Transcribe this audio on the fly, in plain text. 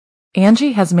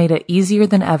Angie has made it easier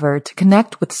than ever to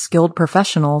connect with skilled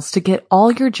professionals to get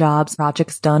all your jobs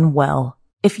projects done well.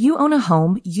 If you own a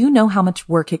home, you know how much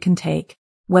work it can take,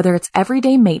 whether it's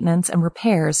everyday maintenance and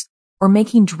repairs or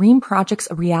making dream projects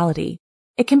a reality.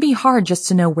 It can be hard just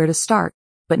to know where to start,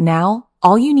 but now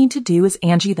all you need to do is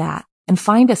Angie that and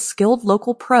find a skilled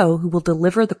local pro who will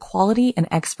deliver the quality and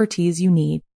expertise you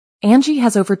need. Angie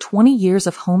has over 20 years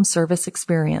of home service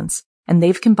experience, and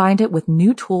they've combined it with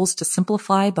new tools to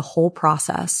simplify the whole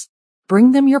process.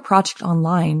 Bring them your project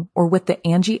online or with the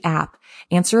Angie app,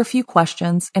 answer a few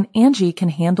questions, and Angie can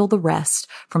handle the rest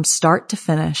from start to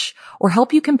finish, or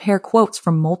help you compare quotes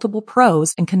from multiple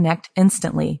pros and connect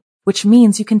instantly, which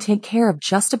means you can take care of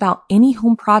just about any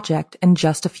home project in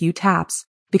just a few taps.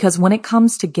 Because when it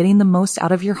comes to getting the most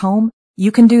out of your home,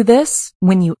 you can do this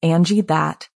when you Angie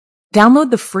that.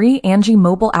 Download the free Angie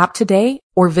mobile app today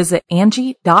or visit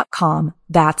Angie.com.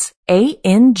 That's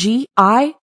ANGI.com.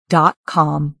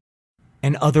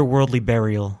 An Otherworldly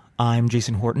Burial. I'm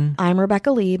Jason Horton. I'm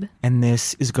Rebecca Lieb. And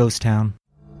this is Ghost Town.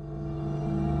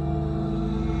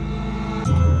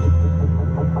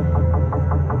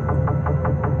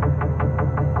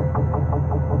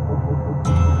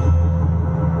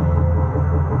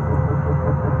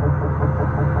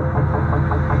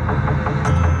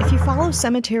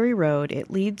 Cemetery Road,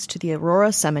 it leads to the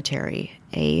Aurora Cemetery,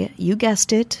 you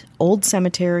guessed it, old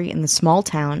cemetery in the small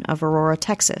town of Aurora,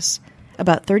 Texas,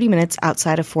 about 30 minutes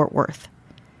outside of Fort Worth.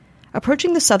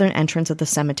 Approaching the southern entrance of the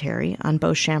cemetery on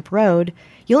Beauchamp Road,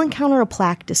 you'll encounter a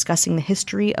plaque discussing the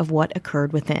history of what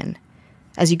occurred within.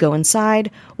 As you go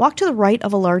inside, walk to the right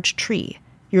of a large tree.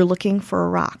 You're looking for a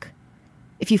rock.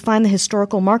 If you find the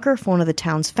historical marker for one of the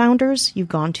town's founders, you've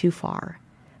gone too far.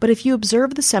 But if you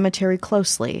observe the cemetery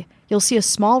closely, you'll see a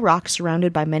small rock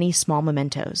surrounded by many small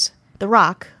mementos. The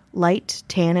rock, light,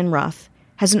 tan, and rough,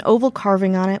 has an oval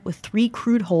carving on it with 3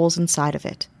 crude holes inside of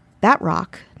it. That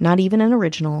rock, not even an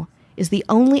original, is the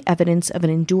only evidence of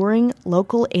an enduring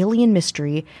local alien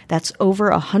mystery that's over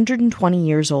 120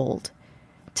 years old.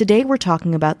 Today we're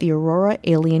talking about the Aurora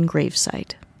alien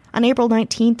gravesite. On April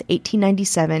 19,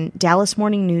 1897, Dallas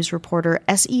Morning News reporter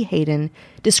S.E. Hayden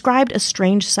described a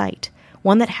strange sight,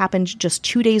 one that happened just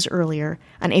 2 days earlier,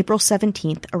 on April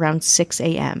 17th, around 6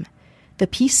 a.m. The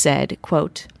piece said,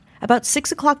 quote, "About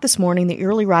 6 o'clock this morning, the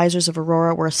early risers of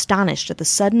Aurora were astonished at the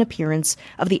sudden appearance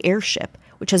of the airship,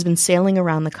 which has been sailing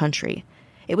around the country.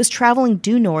 It was traveling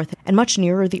due north and much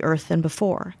nearer the earth than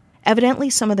before. Evidently,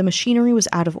 some of the machinery was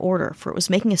out of order, for it was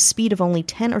making a speed of only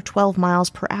 10 or 12 miles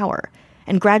per hour,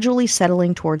 and gradually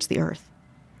settling towards the earth.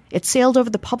 It sailed over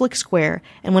the public square,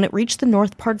 and when it reached the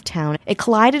north part of town, it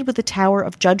collided with the tower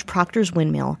of Judge Proctor's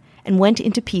windmill and went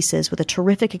into pieces with a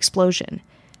terrific explosion,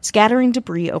 scattering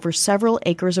debris over several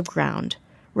acres of ground,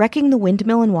 wrecking the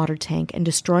windmill and water tank and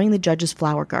destroying the judge's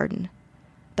flower garden.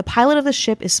 The pilot of the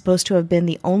ship is supposed to have been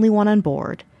the only one on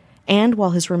board, and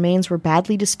while his remains were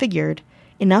badly disfigured,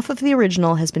 enough of the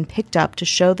original has been picked up to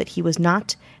show that he was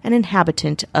not an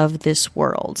inhabitant of this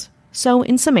world." So,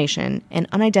 in summation, an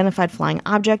unidentified flying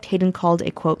object Hayden called a,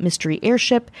 quote, mystery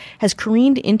airship has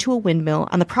careened into a windmill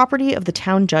on the property of the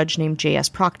town judge named J.S.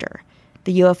 Proctor.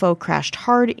 The UFO crashed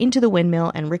hard into the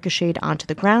windmill and ricocheted onto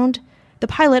the ground. The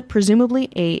pilot, presumably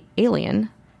an alien,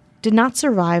 did not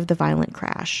survive the violent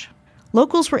crash.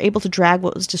 Locals were able to drag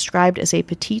what was described as a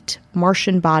petite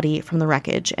Martian body from the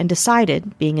wreckage and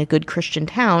decided, being a good Christian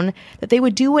town, that they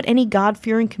would do what any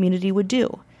God-fearing community would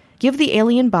do: give the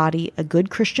alien body a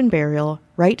good Christian burial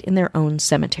right in their own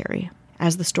cemetery.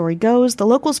 As the story goes, the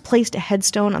locals placed a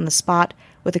headstone on the spot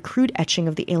with a crude etching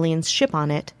of the alien's ship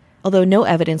on it, although no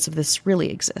evidence of this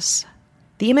really exists.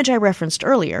 The image I referenced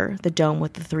earlier, the dome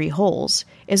with the 3 holes,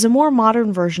 is a more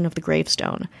modern version of the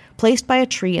gravestone, placed by a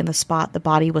tree in the spot the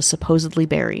body was supposedly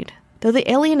buried. Though the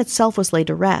alien itself was laid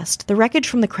to rest, the wreckage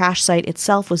from the crash site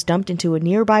itself was dumped into a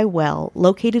nearby well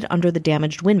located under the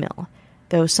damaged windmill,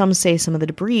 though some say some of the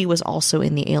debris was also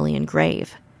in the alien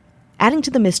grave. Adding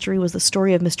to the mystery was the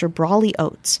story of Mr. Brawley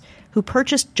Oates, who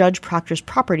purchased Judge Proctor's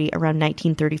property around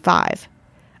 1935.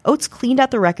 Oates cleaned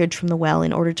out the wreckage from the well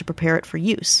in order to prepare it for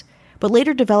use, but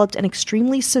later developed an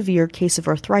extremely severe case of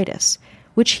arthritis,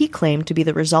 which he claimed to be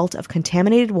the result of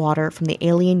contaminated water from the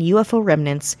alien UFO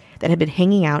remnants that had been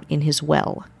hanging out in his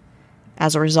well.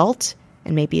 As a result,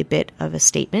 and maybe a bit of a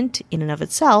statement in and of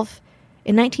itself,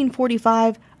 in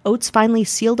 1945, Oates finally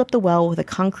sealed up the well with a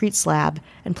concrete slab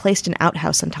and placed an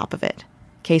outhouse on top of it.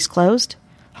 Case closed?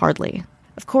 Hardly.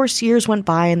 Of course, years went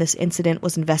by and this incident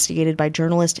was investigated by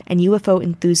journalists and UFO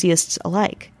enthusiasts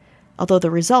alike, although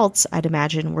the results, I'd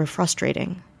imagine, were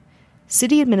frustrating.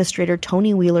 City Administrator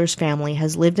Tony Wheeler's family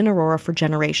has lived in Aurora for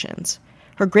generations.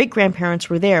 Her great-grandparents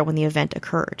were there when the event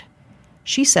occurred.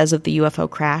 She says of the UFO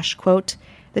crash, quote,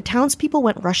 "The townspeople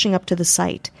went rushing up to the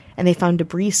site, and they found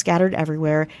debris scattered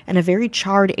everywhere and a very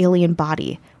charred alien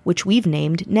body, which we've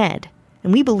named Ned.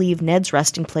 And we believe Ned's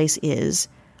resting place is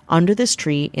under this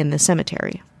tree in the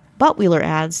cemetery." But, Wheeler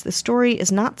adds, the story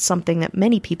is not something that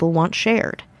many people want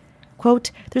shared.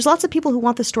 Quote, "There's lots of people who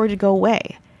want the story to go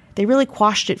away. They really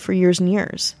quashed it for years and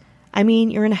years. I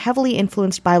mean, you're in a heavily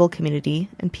influenced Bible community,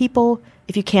 and people,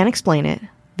 if you can't explain it,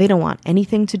 they don't want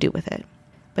anything to do with it."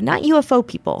 But not UFO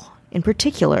people. In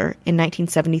particular, in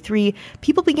 1973,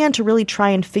 people began to really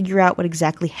try and figure out what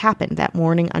exactly happened that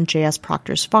morning on J.S.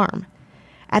 Proctor's farm.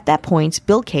 At that point,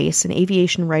 Bill Case, an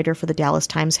aviation writer for the Dallas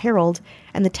Times-Herald,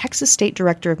 and the Texas State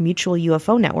Director of Mutual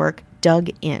UFO Network, dug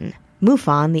in.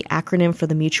 MUFON, the acronym for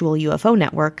the Mutual UFO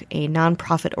Network, a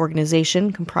nonprofit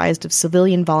organization comprised of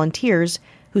civilian volunteers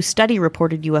who study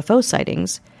reported UFO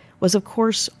sightings, was of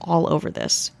course all over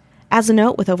this. As a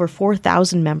note, with over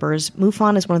 4,000 members,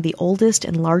 MUFON is one of the oldest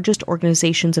and largest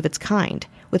organizations of its kind,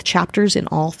 with chapters in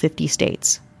all 50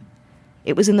 states.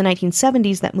 It was in the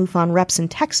 1970s that MUFON reps in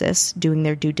Texas, doing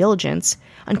their due diligence,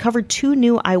 uncovered 2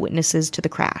 new eyewitnesses to the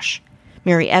crash.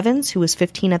 Mary Evans, who was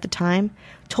 15 at the time,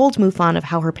 told MUFON of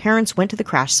how her parents went to the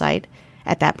crash site,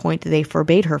 at that point they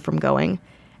forbade her from going,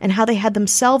 and how they had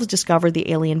themselves discovered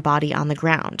the alien body on the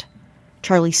ground.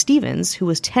 Charlie Stevens, who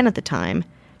was 10 at the time,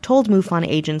 told MUFON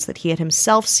agents that he had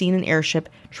himself seen an airship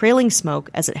trailing smoke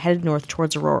as it headed north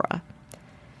towards Aurora.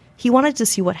 He wanted to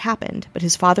see what happened, but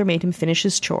his father made him finish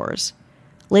his chores.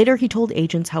 Later, he told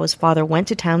agents how his father went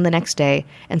to town the next day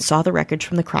and saw the wreckage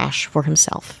from the crash for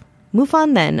himself.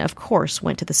 MUFON then, of course,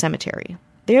 went to the cemetery.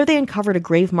 There they uncovered a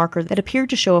grave marker that appeared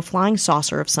to show a flying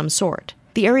saucer of some sort.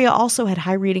 The area also had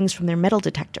high readings from their metal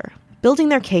detector. Building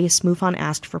their case, MUFON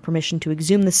asked for permission to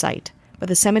exhume the site, but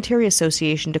the Cemetery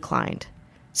Association declined.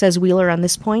 Says Wheeler on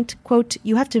this point, quote,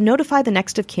 "You have to notify the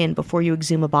next of kin before you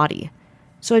exhume a body.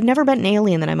 So I've never met an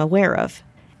alien that I'm aware of.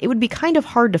 It would be kind of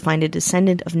hard to find a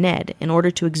descendant of Ned in order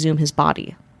to exhume his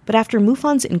body." But after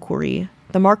MUFON's inquiry,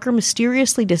 the marker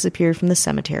mysteriously disappeared from the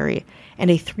cemetery, and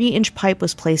a 3-inch pipe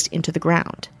was placed into the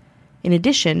ground. In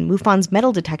addition, MUFON's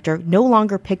metal detector no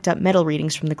longer picked up metal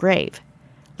readings from the grave,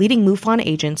 leading MUFON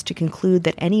agents to conclude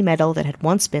that any metal that had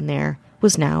once been there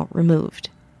was now removed.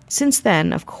 Since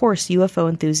then, of course, UFO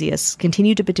enthusiasts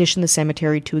continue to petition the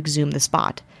cemetery to exhume the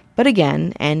spot. But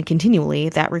again, and continually,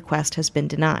 that request has been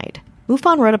denied.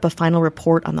 MUFON wrote up a final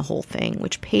report on the whole thing,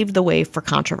 which paved the way for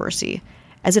controversy,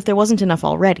 as if there wasn't enough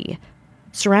already,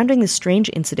 surrounding this strange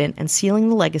incident and sealing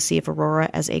the legacy of Aurora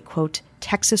as a, quote,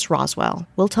 Texas Roswell.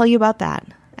 We'll tell you about that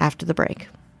after the break.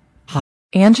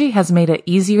 Angie has made it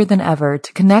easier than ever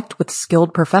to connect with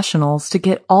skilled professionals to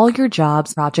get all your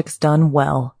jobs projects done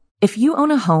well. If you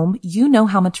own a home, you know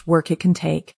how much work it can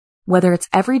take, whether it's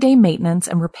everyday maintenance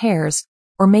and repairs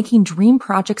or making dream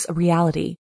projects a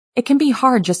reality. It can be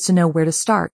hard just to know where to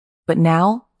start, but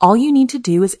now all you need to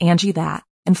do is Angie that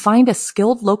and find a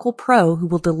skilled local pro who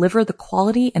will deliver the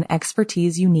quality and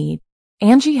expertise you need.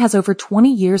 Angie has over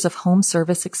 20 years of home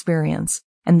service experience,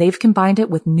 and they've combined it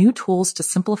with new tools to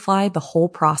simplify the whole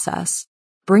process.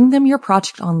 Bring them your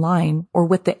project online or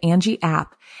with the Angie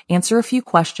app, answer a few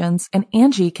questions, and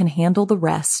Angie can handle the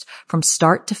rest from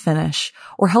start to finish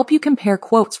or help you compare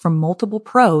quotes from multiple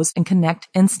pros and connect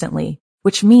instantly,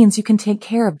 which means you can take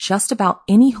care of just about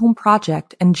any home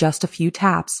project in just a few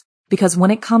taps. Because when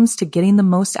it comes to getting the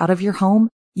most out of your home,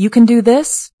 you can do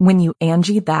this when you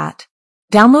Angie that.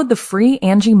 Download the free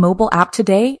Angie mobile app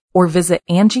today or visit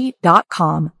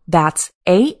Angie.com. That's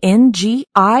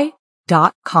ANGI.com.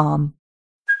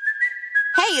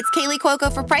 Hey, it's Kaylee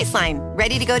Cuoco for Priceline.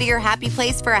 Ready to go to your happy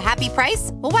place for a happy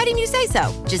price? Well, why didn't you say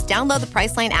so? Just download the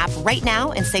Priceline app right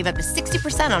now and save up to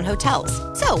 60% on hotels.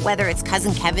 So whether it's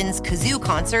Cousin Kevin's Kazoo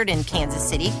Concert in Kansas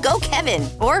City, go Kevin,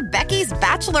 or Becky's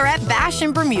Bachelorette Bash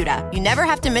in Bermuda, you never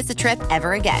have to miss a trip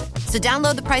ever again. So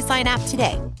download the Priceline app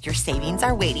today. Your savings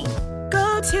are waiting.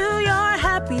 Go to your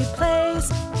happy place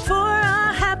for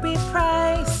a happy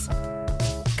price.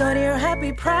 Go to your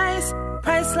happy price,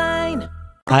 Priceline.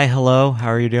 Hi, hello. How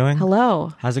are you doing?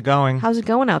 Hello. How's it going? How's it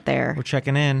going out there? We're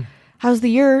checking in. How's the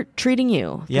year treating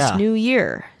you? Yeah. This new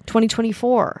year,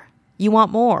 2024. You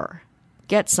want more?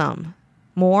 Get some.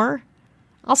 More?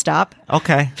 I'll stop.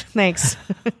 Okay. Thanks.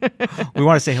 We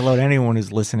want to say hello to anyone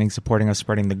who's listening, supporting us,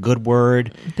 spreading the good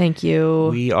word. Thank you.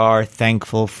 We are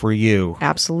thankful for you.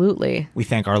 Absolutely. We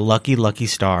thank our lucky, lucky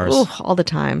stars. Ooh, all the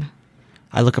time.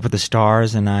 I look up at the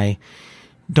stars and I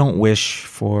don't wish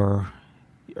for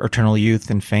eternal youth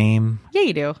and fame. Yeah,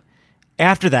 you do.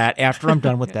 After I'm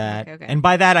done with that, Okay. and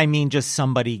by that I mean just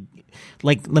somebody,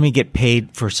 like, let me get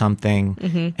paid for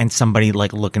something, and somebody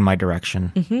like look in my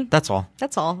direction. That's all.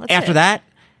 That's all. That's After it. that,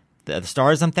 the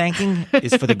stars I'm thanking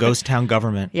is for the ghost town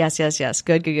government, Yes.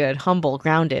 Good. Humble,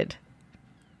 grounded.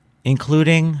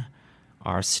 including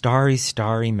our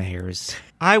starry mayors.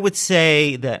 I would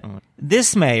say that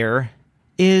this mayor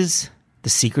is the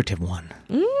secretive one.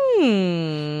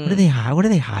 What are they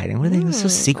hiding? What are they so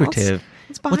secretive?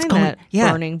 What's behind that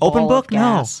burning open ball book? of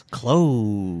gas? No.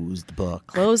 Closed book.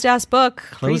 Closed-ass book.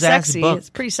 Pretty Closed-ass sexy. book. It's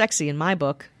pretty sexy in my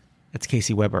book. That's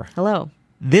Casey Weber. Hello.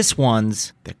 This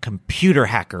one's the computer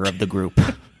hacker of the group.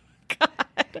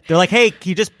 They're like, hey, can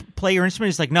you just play your instrument?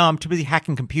 He's like, no, I'm too busy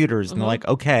hacking computers. And they're like,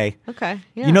 okay. Okay.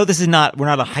 Yeah. You know, we're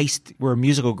not a heist. We're a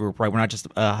musical group, right? We're not just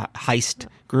a heist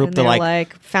group. And they're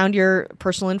like, found your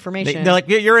personal information. they're like,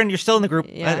 you're still in the group.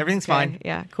 Yeah, Everything's okay. fine.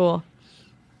 Yeah, cool.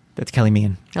 That's Kelly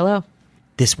Meehan. Hello.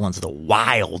 This one's the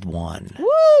wild one.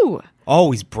 Woo!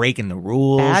 Always breaking the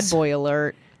rules. Bad boy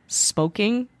alert.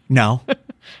 Smoking? No.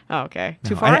 Oh, okay.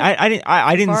 Too No, far?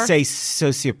 I didn't Far? say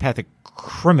sociopathic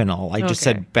criminal. I just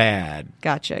Okay. said bad.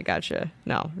 Gotcha.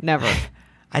 No, never.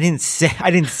 I didn't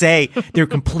say they're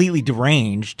completely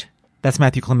deranged. That's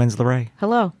Matthew Clemens LeRae.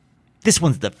 Hello. This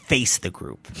one's the face of the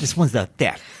group. This one's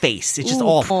that face. It's just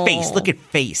all face. Look at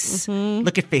face.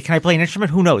 Look at face. Can I play an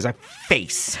instrument? Who knows? I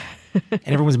face. And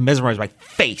everyone's mesmerized by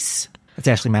face. That's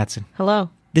Ashley Madsen. Hello.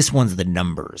 This one's the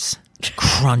numbers.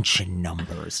 Crunching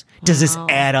numbers. Does this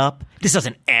add up? This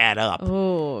doesn't add up.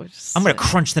 Oh, I'm going to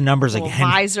crunch the numbers little again.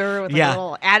 visor with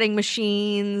little adding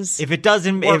machines. If it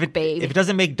doesn't, Work, if babe. it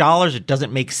doesn't make dollars, it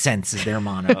doesn't make sense. Is their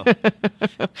motto.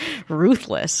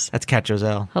 Ruthless. That's Kat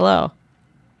Joselle. Hello.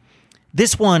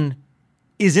 This one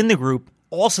is in the group,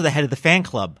 also the head of the fan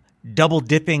club, double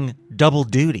dipping, double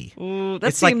duty. That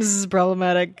It's like- seems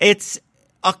problematic. It's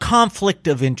a conflict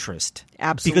of interest.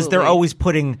 Absolutely. Because they're always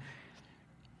putting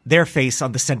their face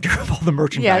on the center of all the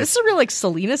merchandise. Yeah, this is a real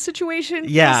Selena situation.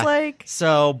 Yeah. Feels like.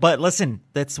 So, but listen,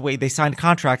 that's the way they signed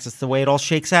contracts. That's the way it all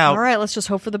shakes out. All right, let's just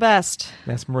hope for the best.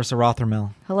 That's Marissa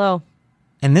Rothermel. Hello.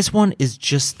 And this one is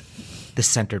just the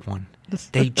centered one.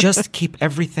 They just keep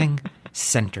everything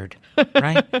centered,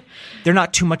 right? They're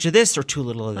not too much of this or too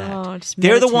little of that. Oh, just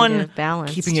They're the meditative, one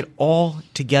balanced. keeping it all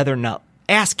together, not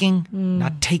asking,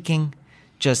 not taking,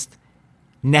 just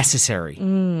necessary.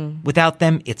 Without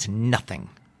them, it's nothing.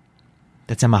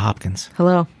 That's Emma Hopkins.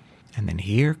 Hello. And then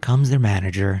here comes their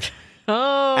manager.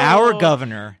 Oh. Our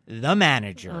governor, the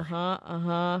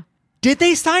manager. Did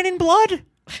they sign in blood?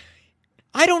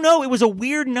 I don't know. It was a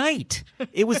weird night.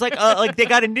 It was like they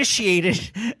got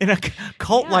initiated in a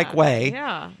cult-like way.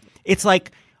 Yeah. It's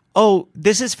like, oh,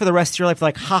 this is for the rest of your life.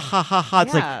 Like, ha, ha, ha, ha.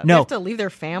 It's Yeah, like, they no. have to leave their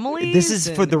families. This is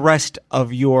for the rest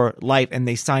of your life. And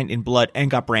they signed in blood and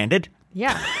got branded.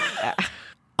 Yeah.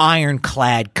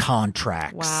 Ironclad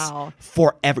contracts. Wow.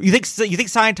 Forever. You think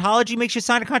Scientology makes you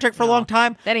sign a contract for a long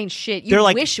time? That ain't shit. You They're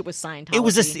like- wish it was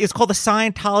Scientology. It's called the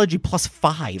Scientology plus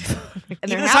 5. And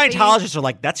Even they're the happy. Scientologists are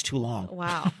like, that's too long.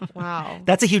 Wow.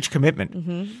 That's a huge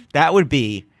commitment. That would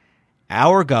be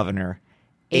our governor,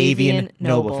 Avian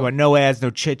Noble. If you want no ads, no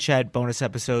chit-chat, bonus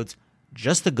episodes,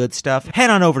 just the good stuff,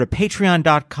 head on over to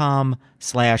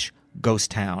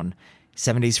patreon.com/ghosttown.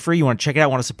 7 days free. You want to check it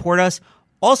out, want to support us.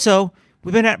 Also,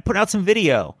 we've been putting out some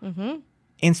video.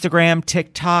 Instagram,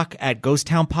 TikTok at Ghost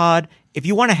Town Pod. If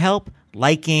you want to help,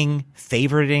 liking,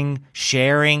 favoriting,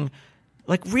 sharing,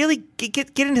 like really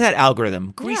get into that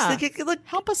algorithm.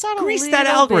 Help us out a Grease little that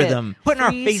algorithm. bit. Putting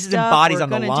our Free faces and stuff. bodies We're on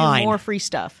the gonna line. Do more free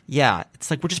stuff. Yeah, it's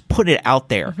like we're just putting it out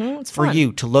there it's for fun.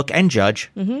 you to look and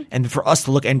judge, and for us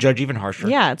to look and judge even harsher.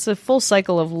 Yeah, it's a full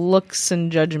cycle of looks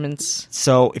and judgments.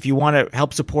 So if you want to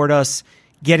help support us,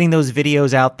 getting those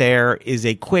videos out there is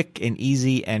a quick and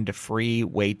easy and a free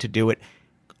way to do it.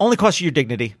 Only costs you your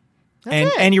dignity.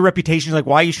 That's it. And your reputation is like,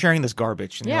 why are you sharing this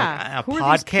garbage? And you're Yeah. like, Who a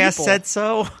are these podcast people? said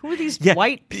so. Who are these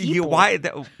white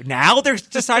people? Now they're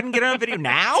deciding to get on video?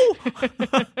 Now?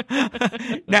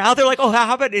 Now they're like, oh,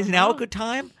 how about is now a good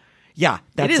time? Yeah,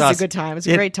 that's It is us. a good time. It's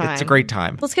a great time. It's a great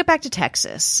time. Let's get back to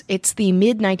Texas. It's the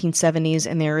mid-1970s,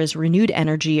 and there is renewed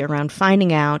energy around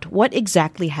finding out what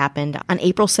exactly happened on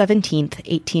April 17th,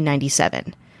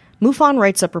 1897. MUFON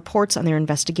writes up reports on their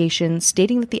investigation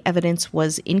stating that the evidence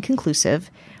was inconclusive,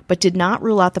 but did not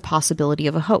rule out the possibility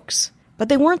of a hoax. But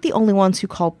they weren't the only ones who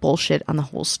called bullshit on the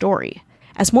whole story.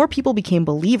 As more people became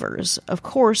believers, of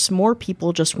course, more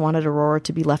people just wanted Aurora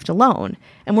to be left alone,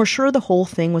 and were sure the whole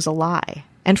thing was a lie.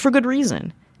 And for good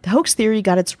reason. The hoax theory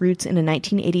got its roots in a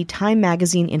 1980 Time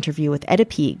magazine interview with Etta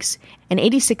Peegs, an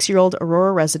 86-year-old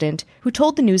Aurora resident who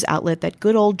told the news outlet that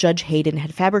good old Judge Hayden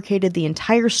had fabricated the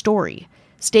entire story,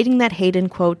 stating that Hayden,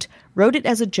 quote, wrote it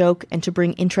as a joke and to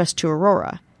bring interest to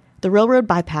Aurora. The railroad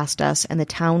bypassed us and the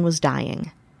town was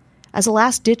dying. As a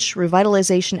last-ditch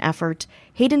revitalization effort,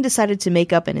 Hayden decided to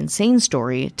make up an insane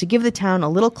story to give the town a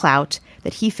little clout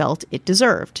that he felt it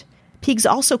deserved. Peags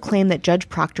also claimed that Judge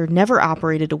Proctor never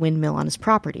operated a windmill on his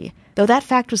property, though that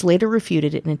fact was later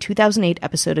refuted in a 2008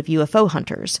 episode of UFO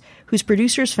Hunters, whose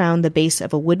producers found the base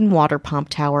of a wooden water pump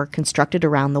tower constructed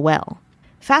around the well.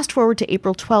 Fast forward to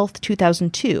April 12,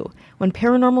 2002, when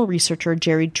paranormal researcher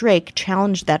Jerry Drake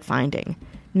challenged that finding,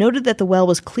 noted that the well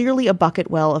was clearly a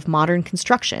bucket well of modern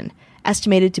construction,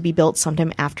 estimated to be built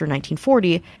sometime after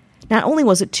 1940. Not only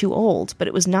was it too old, but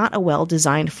it was not a well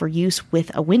designed for use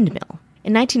with a windmill.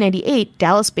 In 1998,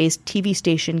 Dallas-based TV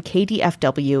station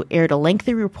KDFW aired a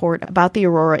lengthy report about the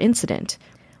Aurora incident,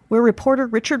 where reporter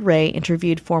Richard Ray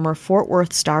interviewed former Fort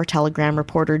Worth Star-Telegram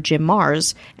reporter Jim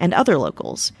Mars and other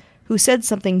locals, who said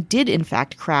something did in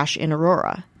fact crash in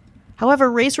Aurora.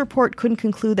 However, Ray's report couldn't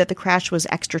conclude that the crash was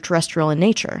extraterrestrial in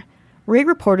nature. Ray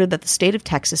reported that the state of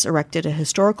Texas erected a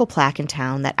historical plaque in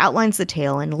town that outlines the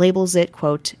tale and labels it,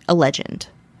 quote, a legend.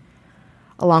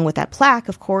 Along with that plaque,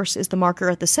 of course, is the marker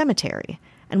at the cemetery,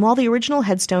 and while the original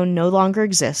headstone no longer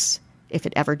exists, if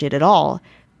it ever did at all,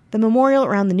 the memorial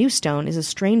around the new stone is a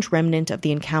strange remnant of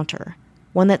the encounter,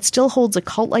 one that still holds a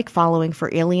cult-like following for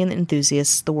alien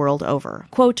enthusiasts the world over.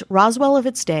 Quote, Roswell of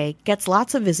its day gets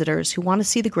lots of visitors who want to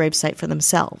see the gravesite for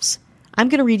themselves. I'm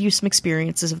going to read you some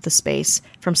experiences of the space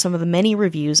from some of the many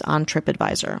reviews on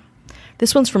TripAdvisor.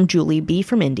 This one's from Julie B.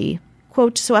 from Indy.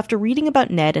 Quote, so after reading about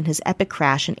Ned and his epic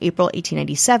crash in April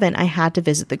 1897, I had to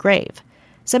visit the grave.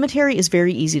 Cemetery is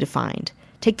very easy to find.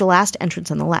 Take the last entrance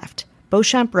on the left,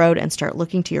 Beauchamp Road, and start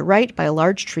looking to your right by a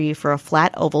large tree for a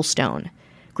flat oval stone.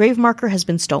 Grave marker has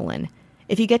been stolen.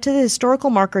 If you get to the historical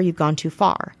marker, you've gone too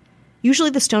far.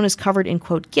 Usually the stone is covered in,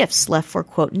 quote, gifts left for,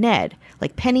 quote, Ned,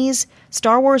 like pennies,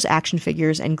 Star Wars action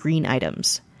figures, and green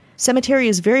items. Cemetery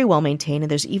is very well maintained,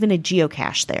 and there's even a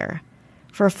geocache there.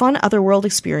 For a fun otherworld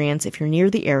experience, if you're near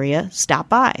the area, stop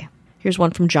by. Here's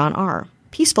one from John R.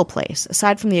 Peaceful place,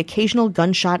 aside from the occasional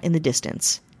gunshot in the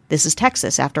distance. This is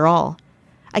Texas, after all.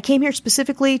 I came here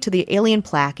specifically to the alien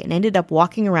plaque and ended up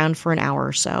walking around for an hour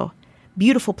or so.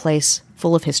 Beautiful place,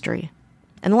 full of history.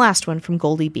 And the last one from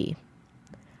Goldie B.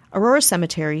 Aurora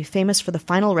Cemetery, famous for the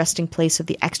final resting place of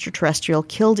the extraterrestrial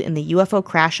killed in the UFO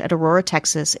crash at Aurora,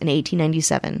 Texas in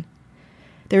 1897.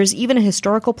 There is even a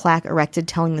historical plaque erected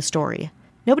telling the story.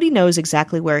 Nobody knows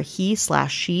exactly where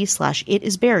he/she/it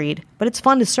is buried, but it's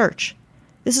fun to search.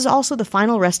 This is also the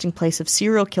final resting place of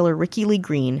serial killer Ricky Lee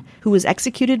Green, who was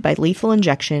executed by lethal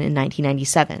injection in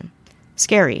 1997.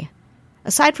 Scary.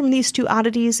 Aside from these two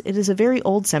oddities, it is a very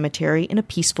old cemetery in a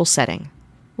peaceful setting.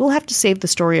 We'll have to save the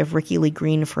story of Ricky Lee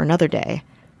Green for another day,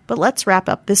 but let's wrap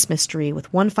up this mystery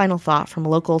with one final thought from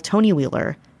local Tony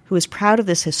Wheeler, who is proud of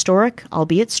this historic,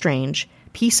 albeit strange,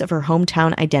 piece of her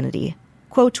hometown identity.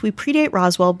 Quote, we predate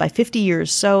Roswell by 50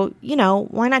 years, so,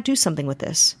 why not do something with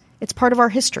this? It's part of our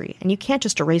history, and you can't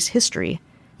just erase history.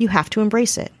 You have to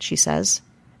embrace it, she says.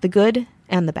 The good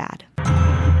and the bad.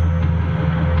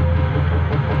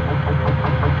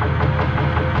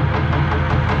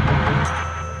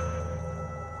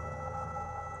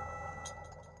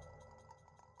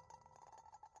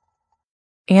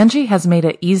 Angie has made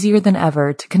it easier than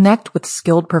ever to connect with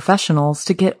skilled professionals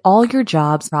to get all your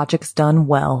jobs projects done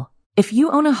well. If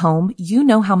you own a home, you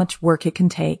know how much work it can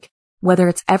take, whether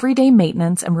it's everyday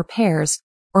maintenance and repairs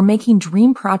or making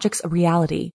dream projects a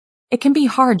reality. It can be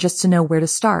hard just to know where to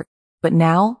start, but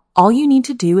now all you need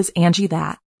to do is Angie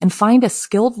that and find a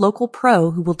skilled local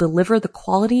pro who will deliver the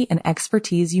quality and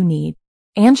expertise you need.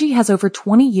 Angie has over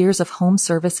 20 years of home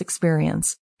service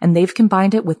experience, and they've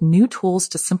combined it with new tools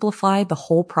to simplify the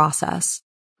whole process.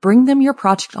 Bring them your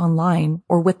project online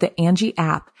or with the Angie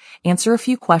app, answer a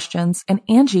few questions, and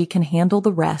Angie can handle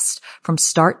the rest from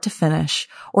start to finish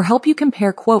or help you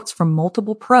compare quotes from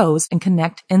multiple pros and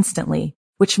connect instantly,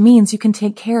 which means you can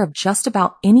take care of just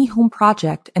about any home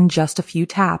project in just a few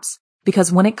taps.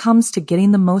 Because when it comes to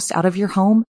getting the most out of your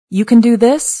home, you can do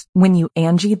this when you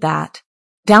Angie that.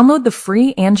 Download the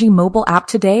free Angie mobile app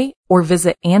today or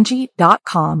visit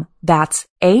Angie.com. That's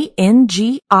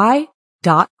ANGI.com.